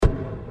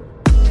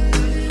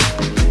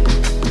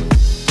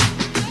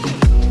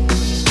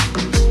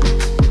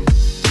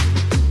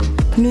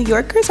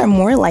Yorkers are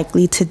more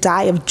likely to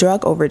die of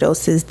drug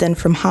overdoses than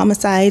from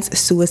homicides,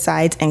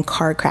 suicides, and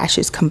car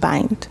crashes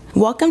combined.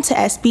 Welcome to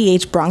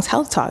SBH Bronx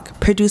Health Talk,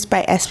 produced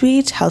by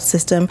SBH Health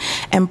System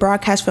and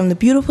broadcast from the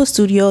beautiful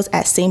studios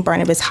at St.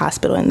 Barnabas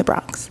Hospital in the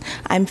Bronx.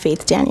 I'm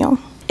Faith Daniel.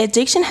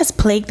 Addiction has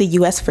plagued the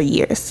U.S. for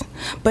years,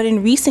 but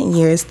in recent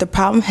years, the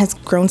problem has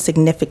grown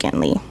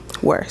significantly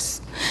worse,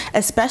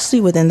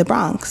 especially within the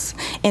Bronx.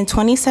 In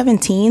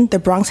 2017, the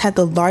Bronx had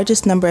the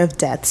largest number of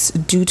deaths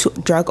due to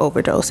drug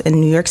overdose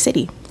in New York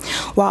City.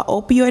 While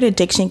opioid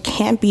addiction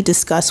can't be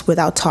discussed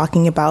without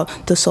talking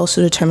about the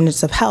social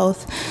determinants of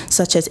health,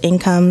 such as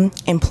income,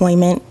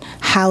 employment,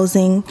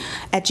 housing,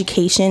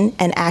 education,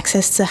 and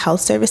access to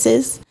health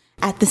services,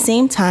 at the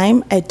same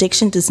time,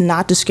 addiction does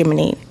not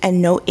discriminate,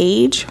 and no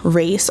age,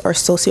 race, or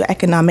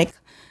socioeconomic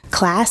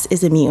class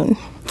is immune.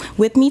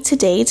 With me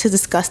today to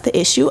discuss the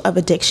issue of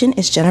addiction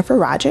is Jennifer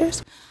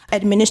Rogers,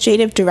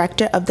 Administrative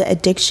Director of the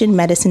Addiction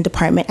Medicine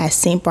Department at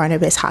St.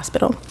 Barnabas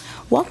Hospital.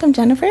 Welcome,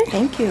 Jennifer.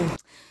 Thank you.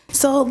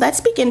 So let's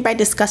begin by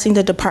discussing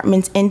the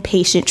department's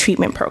inpatient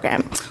treatment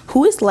program.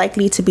 Who is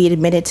likely to be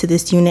admitted to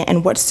this unit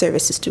and what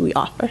services do we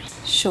offer?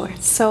 Sure.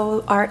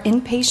 So our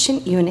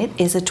inpatient unit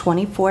is a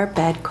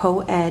 24-bed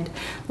co-ed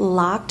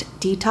locked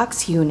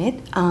detox unit.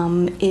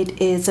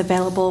 It is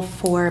available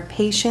for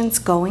patients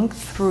going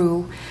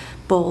through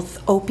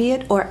both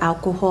opiate or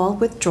alcohol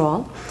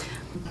withdrawal.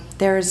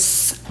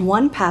 There's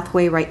one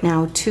pathway right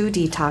now to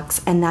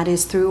detox, and that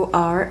is through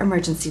our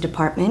emergency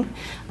department.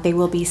 They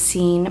will be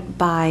seen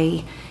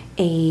by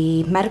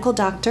a medical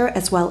doctor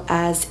as well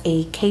as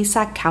a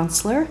KSAC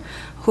counselor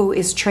who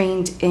is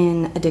trained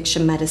in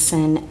addiction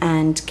medicine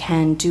and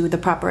can do the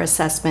proper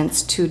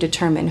assessments to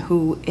determine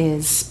who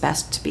is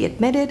best to be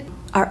admitted.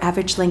 Our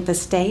average length of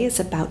stay is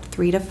about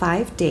 3 to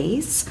 5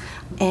 days,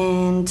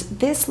 and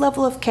this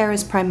level of care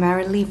is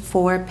primarily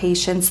for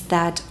patients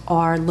that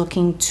are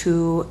looking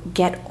to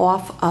get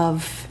off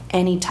of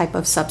any type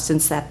of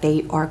substance that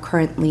they are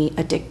currently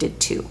addicted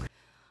to.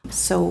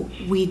 So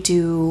we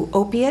do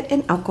opiate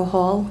and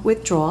alcohol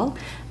withdrawal,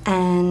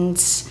 and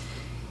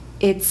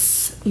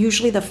it's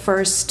usually the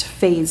first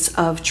phase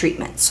of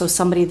treatment. So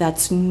somebody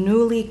that's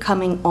newly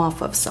coming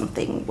off of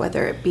something,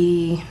 whether it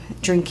be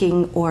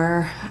drinking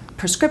or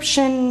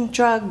prescription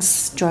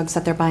drugs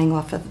that they're buying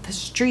off of the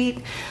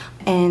street,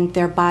 and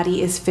their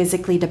body is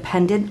physically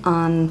dependent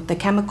on the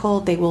chemical,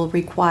 they will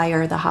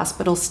require the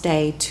hospital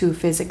stay to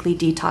physically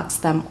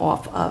detox them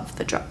off of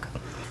the drug.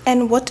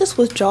 And what does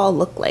withdrawal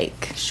look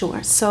like?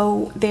 Sure.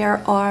 So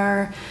there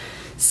are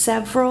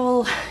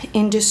several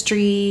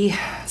industry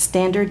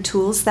standard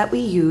tools that we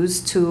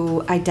use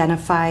to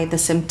identify the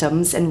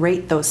symptoms and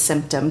rate those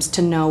symptoms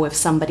to know if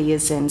somebody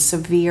is in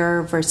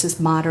severe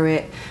versus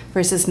moderate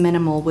versus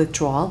minimal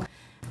withdrawal.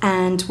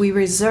 And we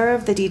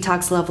reserve the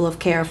detox level of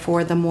care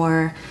for the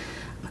more,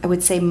 I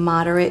would say,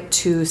 moderate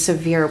to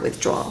severe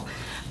withdrawal.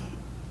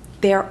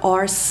 There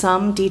are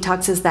some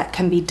detoxes that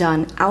can be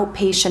done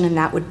outpatient, and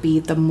that would be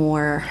the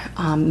more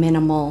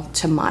minimal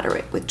to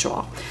moderate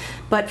withdrawal.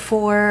 But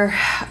for,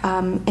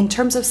 in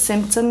terms of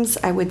symptoms,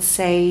 I would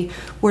say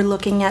we're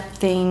looking at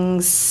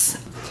things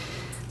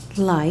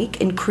like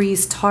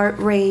increased heart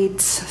rate,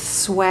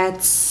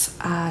 sweats,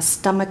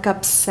 stomach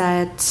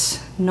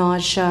upset,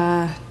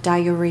 nausea,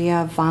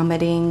 diarrhea,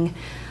 vomiting,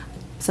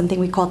 something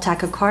we call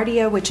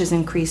tachycardia, which is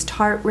increased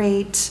heart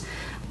rate.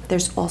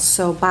 There's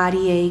also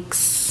body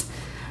aches.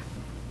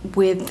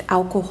 With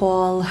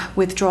alcohol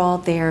withdrawal,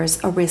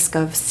 there's a risk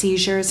of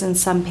seizures in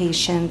some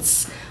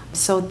patients.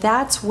 So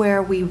that's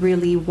where we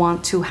really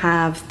want to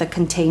have the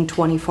contained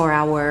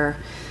 24-hour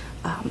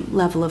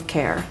level of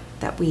care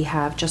that we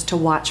have, just to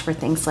watch for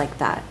things like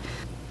that.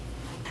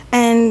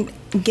 And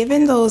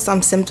given those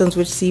symptoms,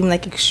 which seem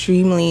like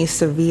extremely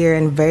severe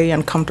and very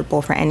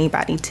uncomfortable for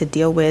anybody to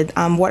deal with,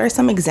 what are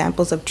some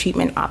examples of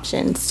treatment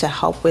options to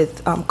help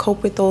with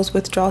cope with those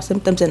withdrawal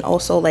symptoms and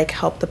also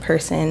help the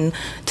person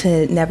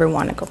to never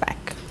want to go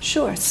back?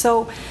 Sure.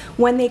 So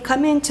when they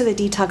come into the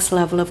detox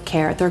level of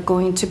care, they're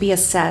going to be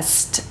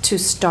assessed to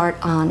start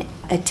on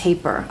a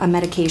taper, a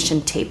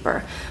medication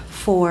taper,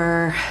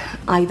 for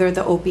either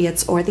the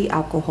opiates or the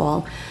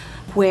alcohol,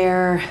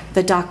 where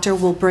the doctor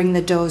will bring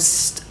the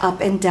dose up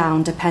and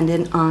down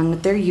dependent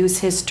on their use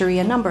history,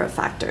 a number of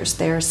factors,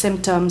 their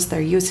symptoms, their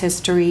use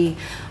history,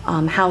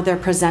 how they're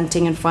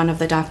presenting in front of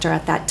the doctor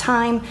at that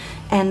time,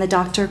 and the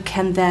doctor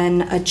can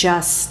then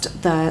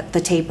adjust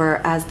the taper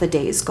as the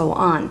days go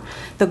on.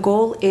 The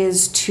goal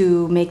is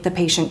to make the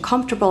patient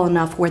comfortable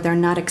enough where they're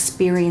not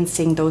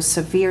experiencing those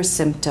severe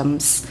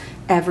symptoms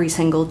every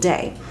single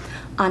day.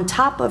 On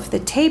top of the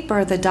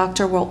taper, the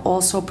doctor will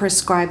also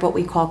prescribe what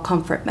we call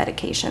comfort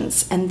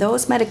medications. And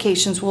those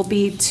medications will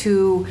be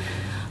to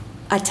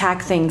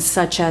attack things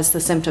such as the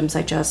symptoms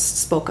I just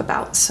spoke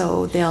about.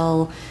 So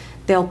they'll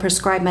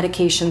prescribe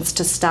medications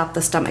to stop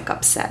the stomach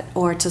upset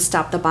or to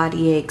stop the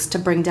body aches, to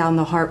bring down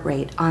the heart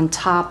rate on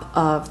top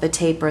of the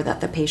taper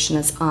that the patient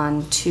is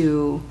on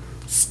to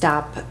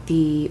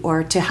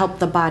or to help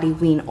the body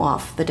wean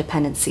off the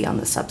dependency on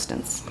the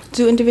substance.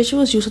 Do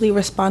individuals usually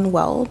respond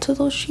well to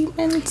those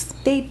treatments?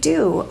 They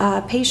do.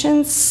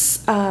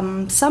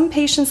 Some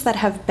patients that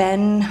have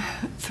been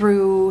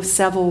through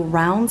several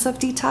rounds of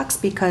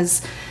detox,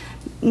 because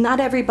not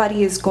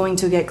everybody is going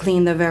to get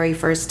clean the very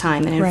first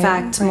time. And in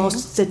fact,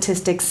 most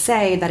statistics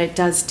say that it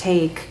does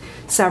take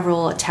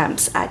several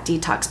attempts at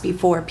detox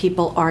before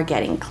people are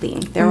getting clean.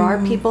 There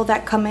are people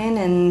that come in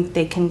and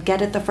they can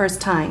get it the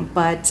first time,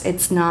 but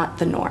it's not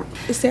the norm.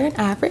 Is there an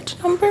average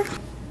number?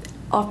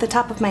 Off the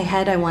top of my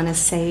head, I want to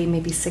say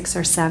maybe 6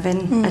 or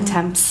 7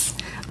 attempts,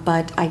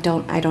 but I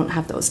don't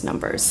have those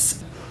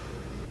numbers.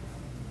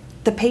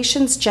 The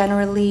patients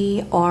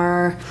generally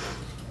are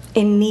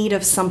in need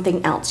of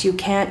something else. You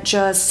can't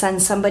just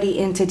send somebody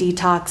into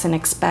detox and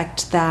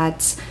expect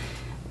that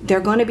they're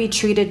going to be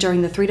treated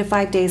during the 3 to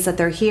 5 days that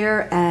they're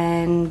here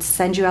and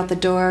send you out the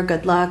door,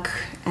 good luck,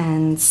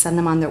 and send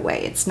them on their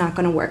way. It's not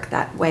going to work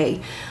that way.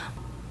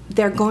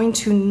 They're going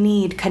to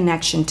need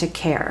connection to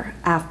care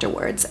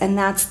afterwards. And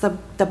that's the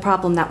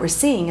problem that we're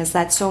seeing, is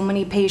that so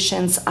many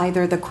patients,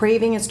 either the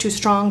craving is too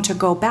strong to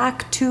go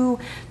back to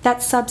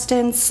that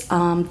substance,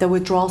 the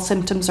withdrawal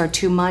symptoms are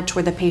too much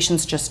where the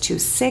patient's just too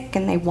sick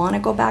and they want to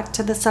go back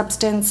to the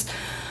substance,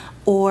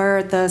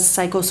 or the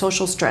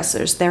psychosocial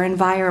stressors, their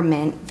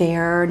environment,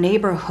 their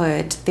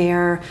neighborhood,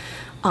 their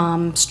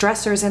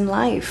stressors in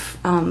life.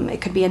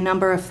 It could be a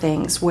number of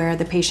things where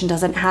the patient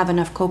doesn't have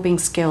enough coping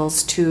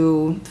skills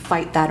to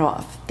fight that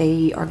off.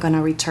 They are going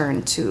to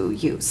return to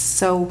use.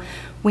 So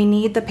we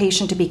need the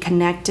patient to be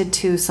connected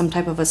to some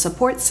type of a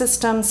support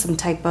system, some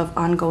type of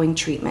ongoing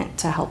treatment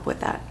to help with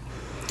that.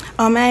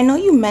 And I know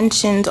you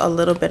mentioned a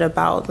little bit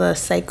about the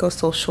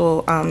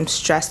psychosocial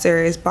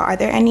stressors, but are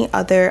there any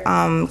other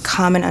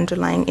common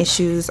underlying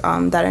issues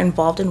that are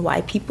involved in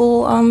why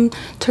people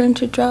turn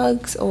to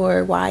drugs,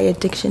 or why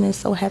addiction is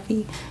so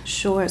heavy?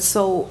 Sure.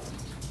 So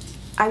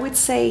I would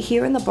say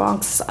here in the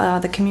Bronx,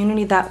 the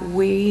community that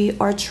we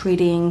are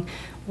treating,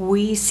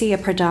 we see a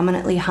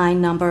predominantly high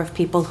number of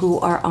people who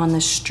are on the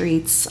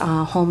streets,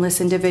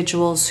 homeless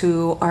individuals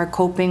who are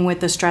coping with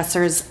the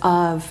stressors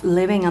of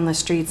living on the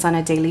streets on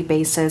a daily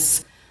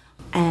basis.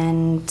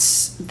 And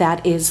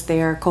that is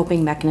their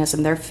coping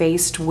mechanism. They're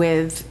faced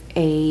with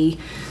a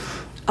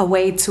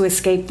way to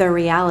escape their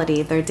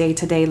reality, their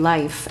day-to-day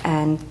life,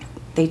 and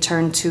they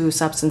turn to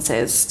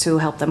substances to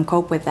help them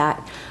cope with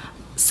that.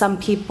 Some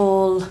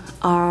people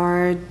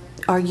are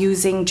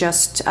using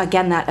just,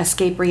 again, that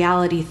escape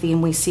reality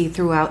theme we see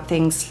throughout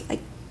things. Like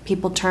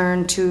people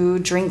turn to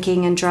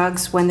drinking and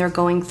drugs when they're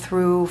going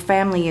through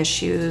family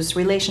issues,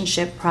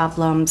 relationship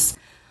problems,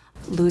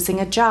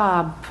 losing a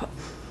job,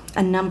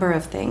 a number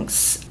of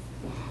things.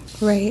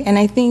 Right, and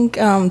I think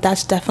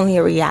that's definitely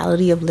a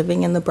reality of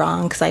living in the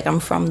Bronx. Like, I'm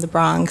from the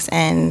Bronx,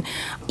 and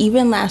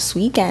even last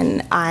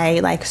weekend,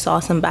 I saw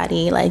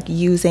somebody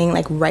using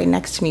right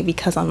next to me,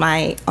 because on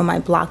my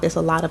block there's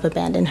a lot of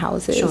abandoned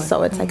houses. Sure.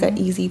 So it's an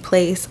easy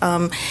place.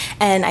 And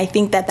I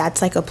think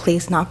that's a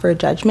place not for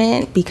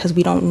judgment, because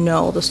we don't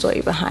know the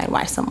story behind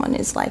why someone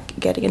is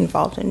getting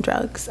involved in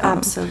drugs.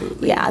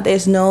 Absolutely. Yeah,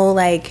 there's no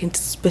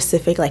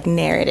specific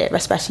narrative,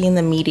 especially in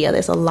the media.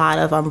 There's a lot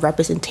of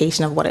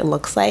representation of what it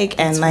looks like,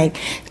 and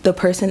the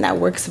person that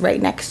works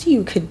right next to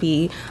you could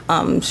be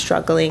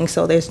struggling,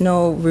 so there's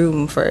no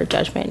room for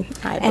judgment,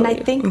 I believe. And I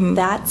think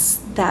that's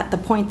the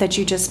point that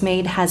you just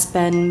made has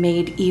been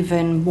made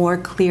even more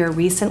clear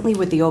recently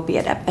with the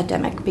opiate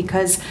epidemic,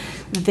 because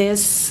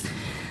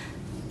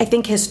I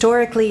think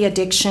historically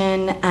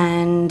addiction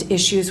and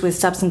issues with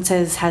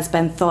substances has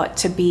been thought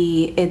to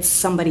be it's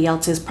somebody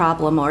else's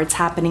problem or it's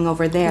happening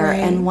over there. Right.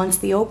 And once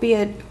the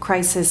opiate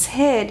crisis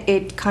hit,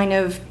 it kind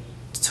of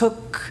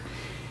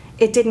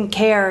it didn't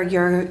care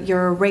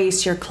your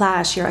race, your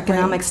class, your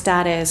economic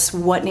status,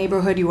 what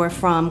neighborhood you were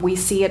from. We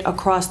see it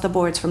across the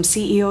boards, from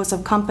CEOs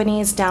of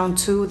companies down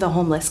to the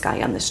homeless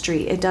guy on the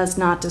street. It does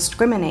not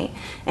discriminate.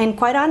 And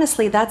quite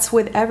honestly, that's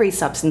with every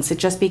substance. It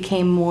just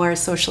became more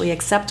socially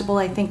acceptable,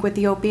 I think, with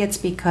the opiates,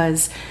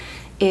 because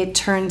it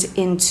turned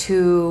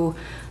into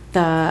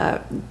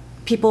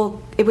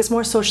it was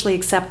more socially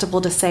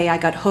acceptable to say I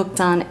got hooked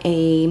on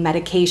a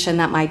medication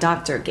that my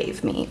doctor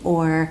gave me,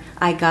 or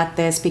I got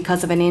this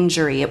because of an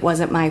injury, it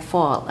wasn't my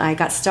fault. I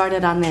got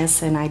started on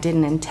this and I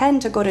didn't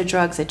intend to go to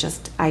drugs,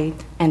 I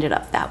ended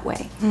up that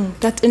way.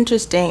 That's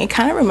interesting. It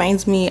kind of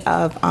reminds me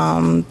of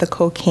the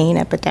cocaine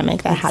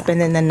epidemic that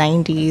happened in the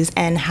 90s,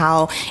 and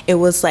how it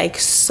was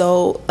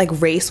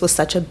race was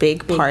such a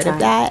big part of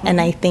that. Mm-hmm.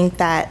 And I think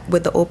that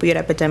with the opioid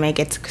epidemic,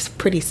 it's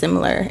pretty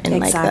similar.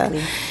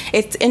 Exactly.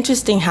 It's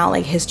interesting how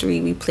history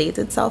replays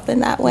itself in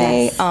that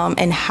way. Yes.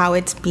 And how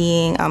it's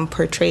being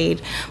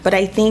portrayed. But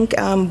I think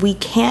we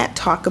can't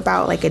talk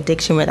about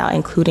addiction without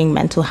including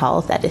mental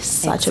health. That is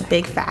such a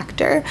big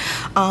factor.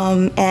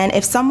 And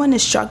if someone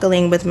is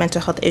struggling with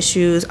mental health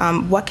issues,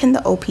 what can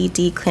the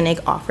OPD clinic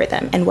offer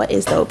them, and what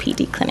is the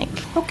OPD clinic?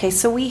 Okay,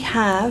 so we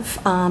have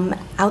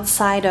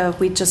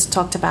we just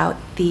talked about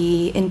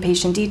the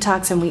inpatient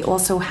detox, and we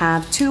also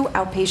have 2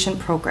 outpatient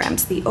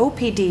programs. The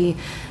OPD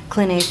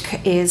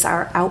clinic is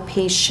our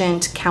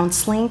outpatient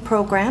counseling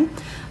program.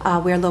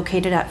 We're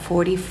located at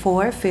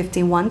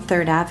 4451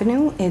 3rd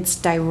Avenue. It's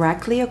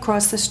directly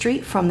across the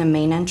street from the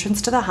main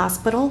entrance to the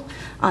hospital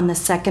on the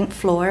second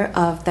floor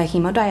of the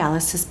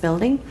hemodialysis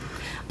building.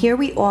 Here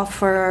we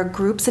offer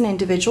groups and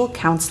individual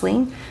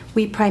counseling.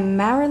 We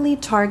primarily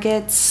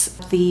target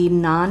the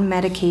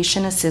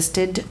non-medication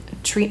assisted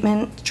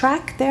treatment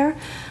track there.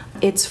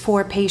 It's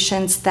for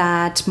patients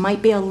that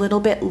might be a little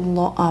bit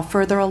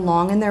further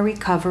along in their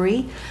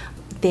recovery.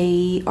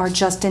 They are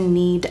just in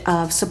need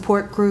of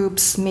support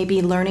groups,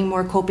 maybe learning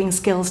more coping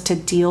skills to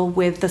deal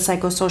with the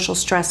psychosocial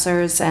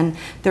stressors, and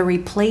they're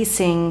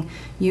replacing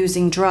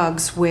using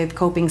drugs with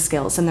coping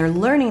skills, and they're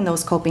learning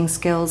those coping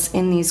skills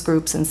in these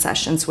groups and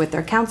sessions with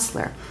their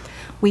counselor.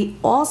 We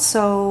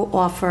also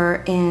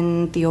offer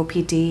in the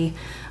OPD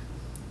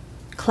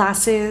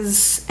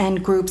classes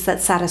and groups that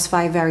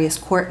satisfy various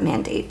court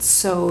mandates.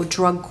 So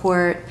drug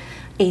court,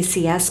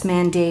 ACS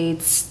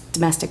mandates,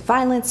 domestic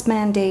violence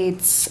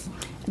mandates,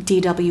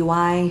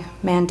 DWI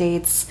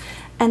mandates,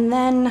 and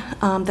then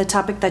the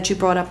topic that you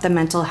brought up, the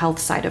mental health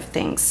side of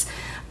things.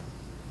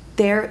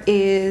 There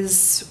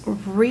is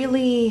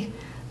really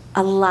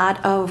a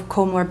lot of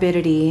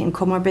comorbidity, and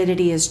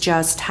comorbidity is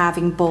just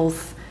having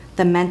both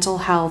the mental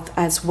health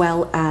as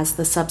well as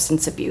the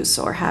substance abuse,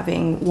 or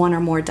having one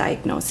or more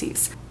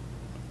diagnoses.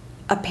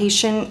 A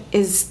patient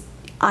is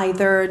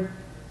either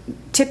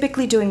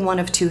typically doing one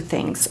of two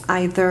things,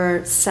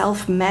 either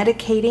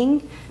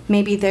self-medicating.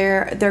 Maybe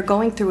they're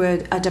going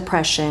through a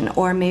depression,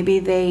 or maybe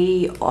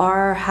they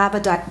have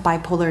a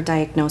bipolar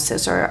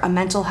diagnosis or a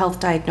mental health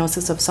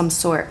diagnosis of some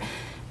sort.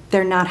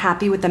 They're not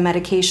happy with the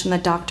medication the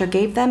doctor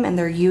gave them, and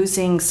they're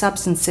using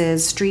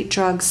substances, street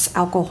drugs,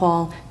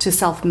 alcohol, to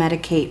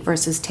self-medicate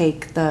versus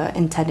take the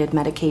intended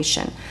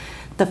medication.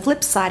 The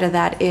flip side of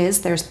that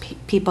is there's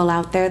people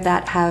out there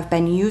that have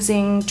been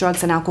using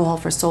drugs and alcohol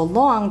for so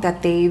long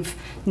that they've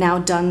now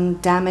done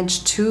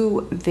damage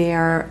to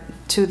their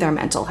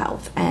mental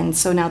health, and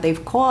so now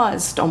they've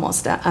caused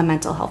almost a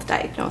mental health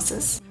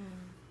diagnosis.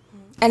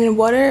 And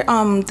what are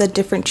the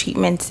different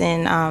treatments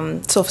in,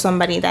 so if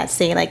somebody that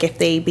say like if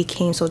they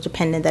became so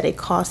dependent that it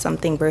caused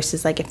something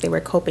versus like if they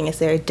were coping, is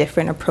there a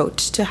different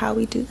approach to how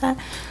we do that?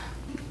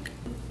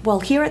 Well,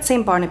 here at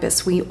St.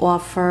 Barnabas, we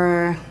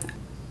offer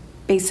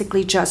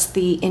basically just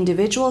the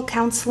individual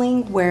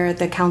counseling, where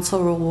the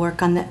counselor will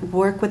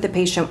work with the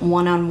patient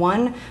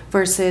one-on-one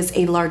versus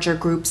a larger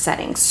group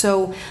setting.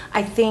 So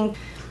I think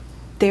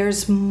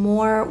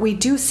we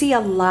do see a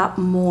lot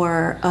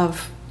more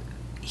of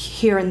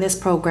here in this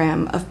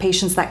program of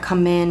patients that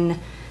come in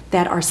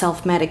that are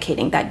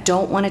self-medicating, that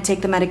don't want to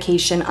take the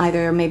medication.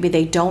 Either maybe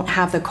they don't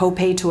have the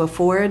copay to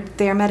afford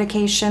their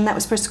medication that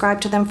was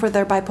prescribed to them for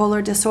their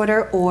bipolar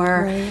disorder,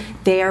 or right.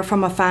 They are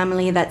from a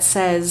family that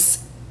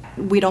says,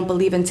 we don't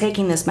believe in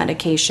taking this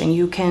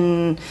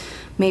medication.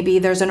 Maybe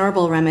there's an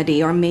herbal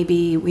remedy, or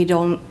maybe we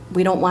don't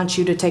want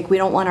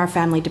our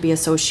family to be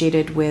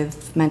associated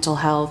with mental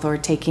health or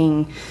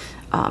taking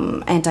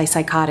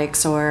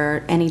antipsychotics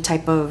or any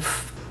type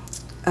of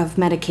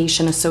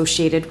medication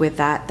associated with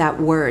that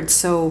word.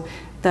 So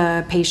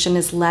the patient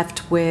is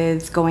left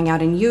with going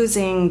out and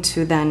using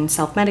to then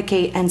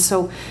self-medicate. And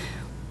so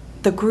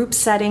the group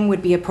setting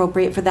would be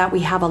appropriate for that. We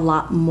have a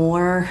lot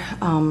more.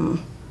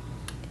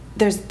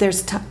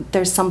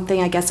 There's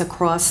something, I guess,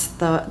 across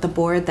the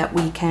board that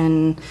we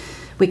can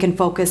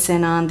focus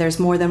in on. There's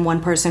more than one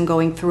person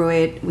going through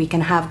it. We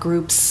can have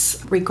groups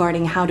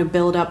regarding how to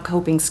build up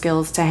coping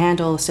skills to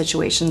handle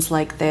situations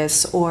like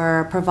this,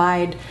 or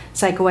provide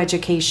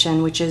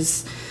psychoeducation, which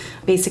is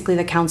basically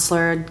the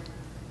counselor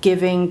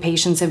giving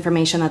patients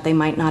information that they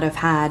might not have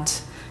had,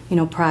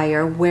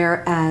 prior.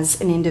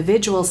 Whereas an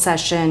individual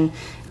session,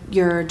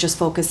 you're just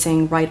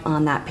focusing right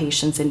on that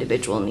patient's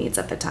individual needs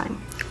at the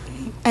time.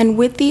 And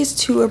with these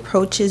two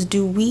approaches,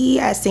 do we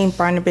at St.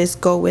 Barnabas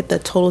go with the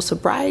total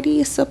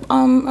sobriety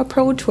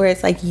approach, where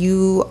it's like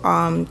you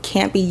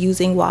can't be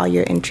using while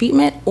you're in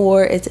treatment,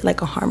 or is it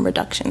like a harm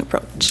reduction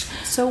approach?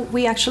 So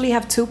we actually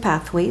have two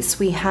pathways.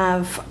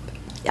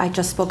 I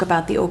just spoke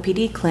about the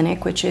OPD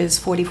clinic, which is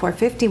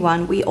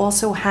 4451. We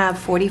also have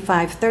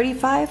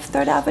 4535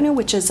 3rd Avenue,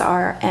 which is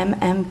our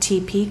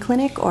MMTP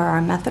clinic, or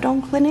our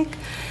methadone clinic.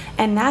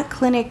 And that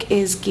clinic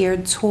is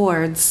geared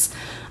towards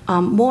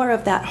more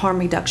of that harm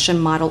reduction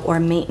model or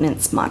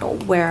maintenance model,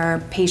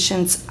 where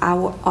patients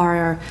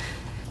are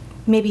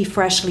maybe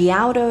freshly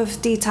out of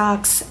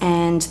detox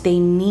and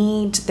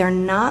they're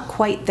not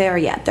quite there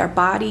yet. Their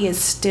body is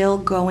still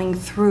going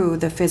through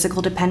the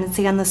physical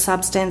dependency on the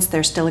substance.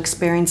 They're still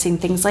experiencing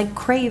things like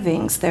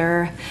cravings.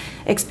 They're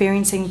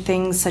experiencing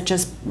things such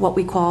as what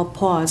we call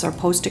PAWS, or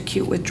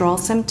post-acute withdrawal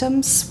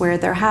symptoms, where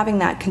they're having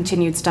that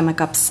continued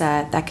stomach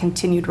upset, that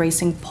continued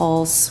racing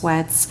pulse,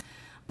 sweats,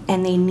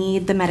 and they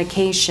need the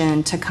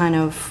medication to kind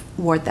of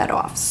ward that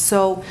off.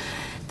 So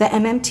the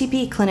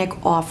MMTP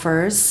clinic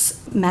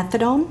offers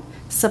methadone,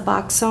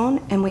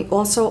 Suboxone, and we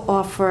also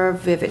offer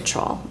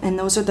Vivitrol. And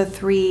those are the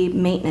three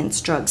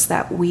maintenance drugs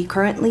that we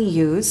currently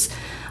use.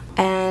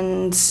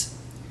 And,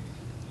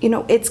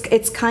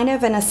 it's kind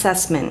of an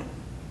assessment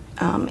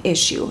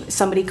issue.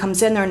 Somebody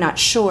comes in, they're not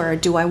sure,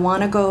 do I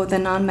want to go the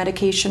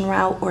non-medication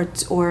route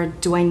or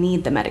do I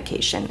need the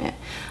medication?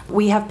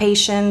 We have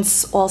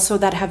patients also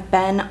that have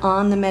been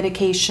on the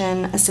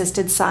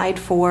medication-assisted side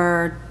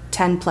for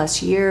 10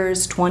 plus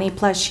years, 20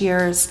 plus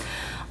years,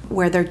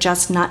 where they're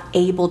just not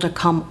able to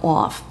come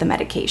off the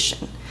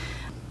medication.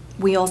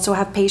 We also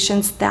have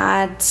patients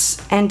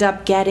that end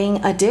up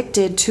getting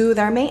addicted to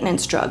their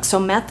maintenance drugs. So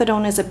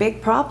methadone is a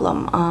big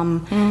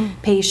problem.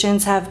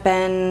 Patients have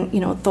been,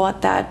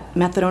 thought that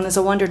methadone is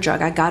a wonder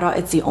drug.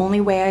 It's the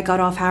only way I got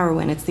off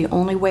heroin. It's the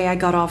only way I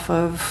got off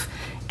of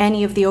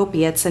any of the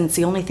opiates, and it's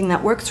the only thing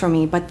that works for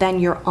me. But then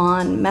you're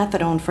on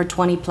methadone for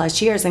 20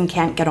 plus years and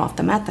can't get off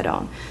the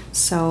methadone.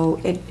 So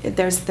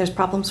there's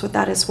problems with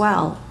that as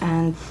well,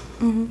 and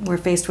we're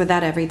faced with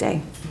that every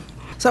day.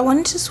 So I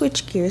wanted to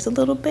switch gears a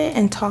little bit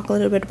and talk a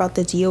little bit about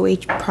the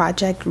DOH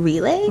Project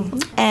Relay.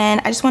 And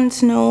I just wanted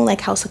to know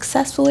how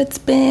successful it's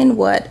been,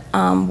 what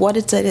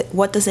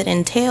does it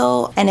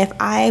entail, and if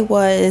I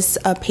was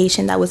a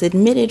patient that was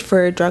admitted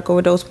for a drug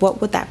overdose,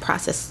 what would that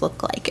process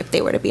look like if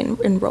they were to be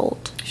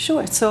enrolled?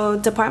 Sure. So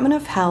Department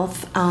of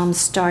Health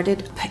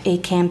started a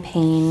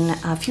campaign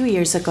a few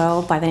years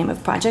ago by the name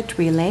of Project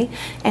Relay,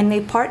 and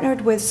they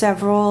partnered with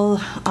several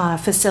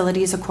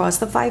facilities across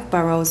the 5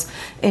 boroughs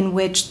in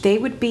which they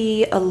would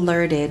be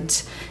alerted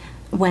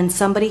when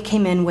somebody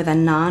came in with a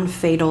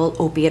non-fatal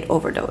opiate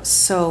overdose.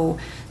 So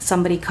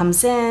somebody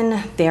comes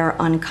in, they're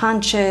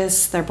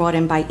unconscious, they're brought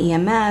in by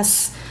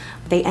EMS,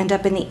 they end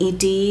up in the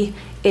ED.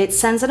 It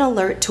sends an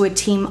alert to a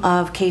team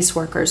of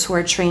caseworkers who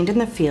are trained in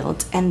the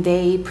field, and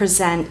they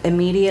present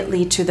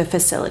immediately to the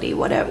facility,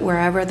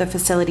 wherever the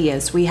facility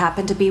is. We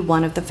happen to be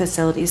one of the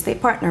facilities they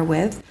partner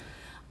with.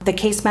 The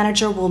case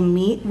manager will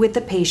meet with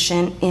the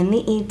patient in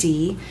the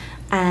ED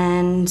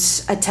and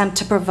attempt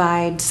to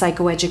provide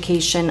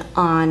psychoeducation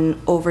on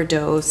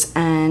overdose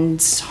and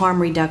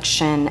harm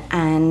reduction,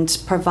 and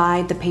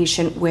provide the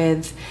patient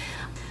with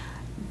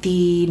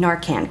the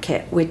Narcan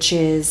kit, which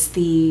is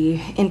the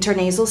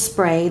intranasal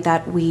spray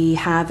that we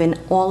have in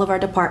all of our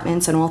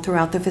departments and all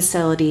throughout the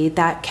facility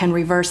that can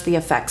reverse the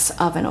effects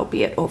of an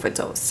opiate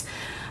overdose.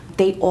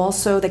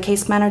 The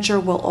case manager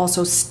will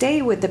also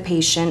stay with the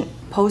patient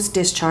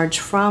post-discharge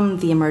from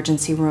the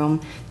emergency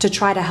room to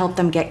try to help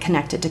them get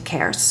connected to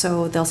care.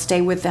 So they'll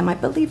stay with them, I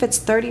believe it's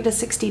 30 to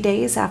 60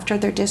 days after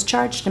they're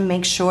discharged, to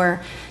make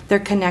sure they're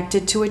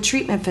connected to a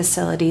treatment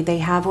facility, they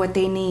have what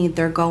they need,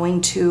 they're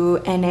going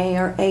to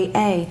NA or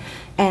AA,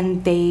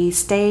 and they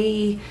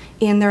stay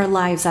in their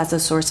lives as a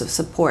source of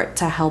support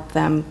to help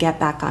them get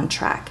back on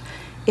track.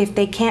 If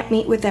they can't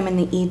meet with them in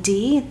the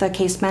ED, the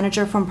case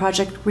manager from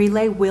Project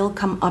Relay will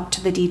come up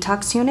to the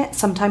detox unit.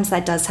 Sometimes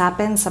that does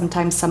happen.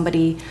 Sometimes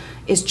somebody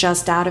is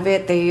just out of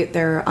it.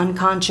 They're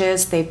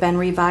unconscious, they've been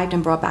revived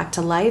and brought back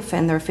to life,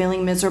 and they're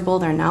feeling miserable.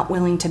 They're not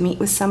willing to meet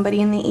with somebody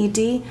in the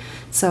ED.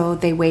 So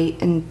they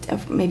wait, and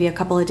maybe a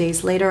couple of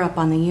days later up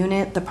on the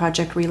unit, the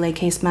Project Relay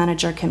case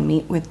manager can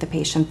meet with the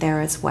patient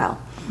there as well.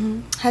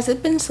 Has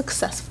it been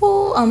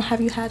successful?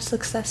 Have you had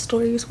success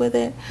stories with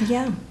it?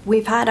 Yeah,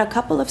 we've had a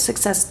couple of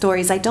success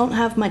stories. I don't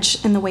have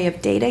much in the way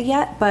of data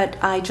yet, but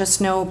I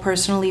just know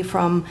personally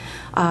from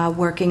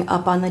working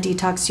up on the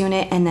detox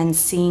unit and then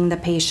seeing the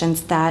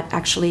patients that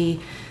actually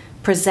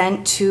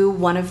present to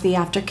one of the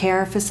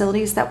aftercare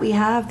facilities that we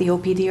have, the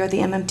OPD or the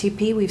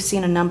MMTP. We've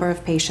seen a number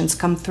of patients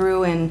come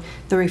through, and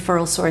the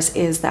referral source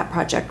is that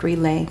Project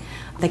Relay.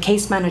 The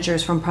case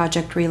managers from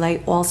Project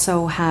Relay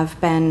also have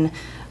been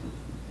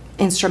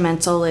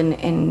instrumental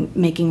in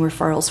making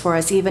referrals for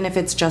us, even if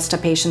it's just a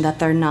patient that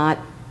they're not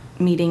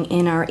meeting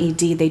in our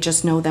ED, they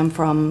just know them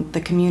from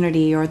the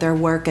community or their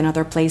work in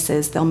other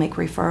places. They'll make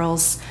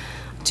referrals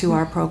to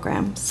our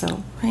program.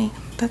 So right,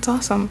 that's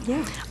awesome.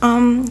 Yeah.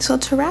 So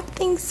to wrap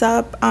things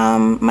up,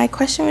 my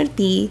question would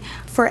be,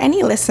 for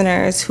any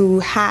listeners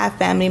who have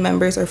family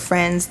members or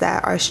friends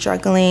that are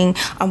struggling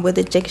with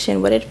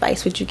addiction, what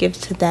advice would you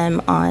give to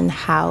them on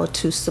how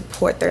to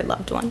support their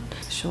loved one?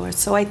 Sure.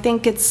 So I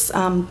think it's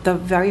the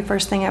very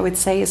first thing I would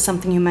say is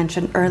something you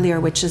mentioned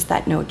earlier, which is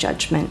that no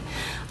judgment.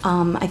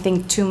 I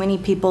think too many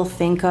people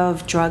think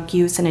of drug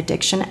use and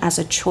addiction as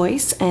a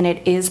choice, and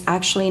it is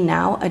actually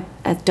now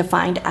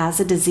defined as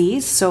a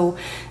disease. So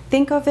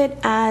think of it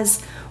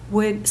as,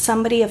 would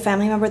somebody, a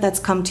family member that's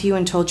come to you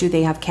and told you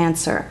they have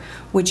cancer,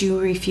 would you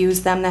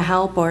refuse them the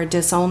help or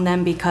disown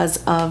them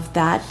because of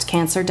that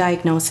cancer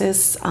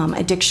diagnosis?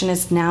 Addiction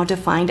is now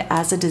defined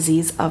as a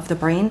disease of the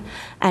brain,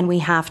 and we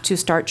have to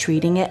start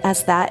treating it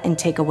as that and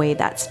take away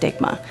that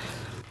stigma.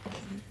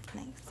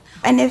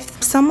 And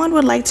if someone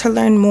would like to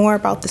learn more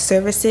about the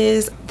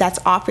services that's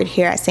offered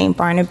here at St.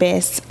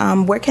 Barnabas,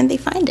 where can they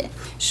find it?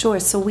 Sure.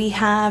 So we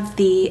have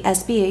the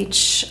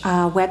SBH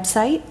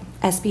website,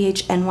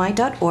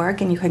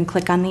 sbhny.org, and you can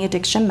click on the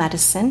addiction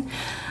medicine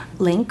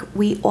link.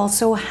 We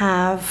also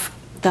have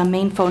the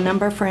main phone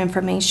number for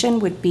information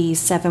would be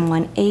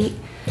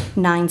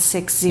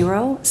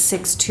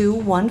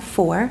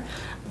 718-960-6214.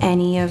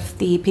 Any of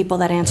the people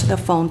that answer the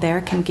phone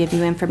there can give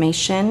you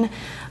information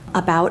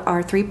about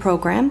our 3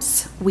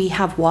 programs. We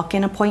have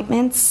walk-in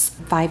appointments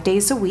 5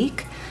 days a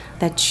week.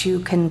 that you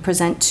can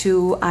present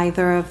to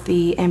either of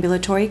the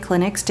ambulatory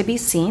clinics to be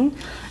seen.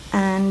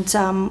 And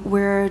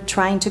we're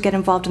trying to get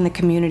involved in the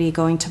community,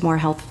 going to more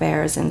health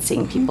fairs and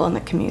seeing people in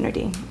the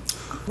community.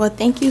 Well,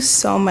 thank you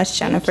so much,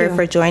 Jennifer,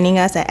 for joining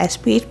us at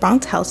SBH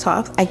Bronx Health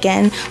Talk.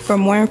 Again, for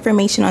more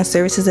information on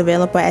services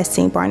available at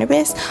St.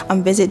 Barnabas,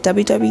 visit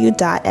www.sbhny.org.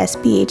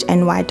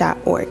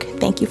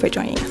 Thank you for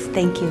joining us.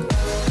 Thank you.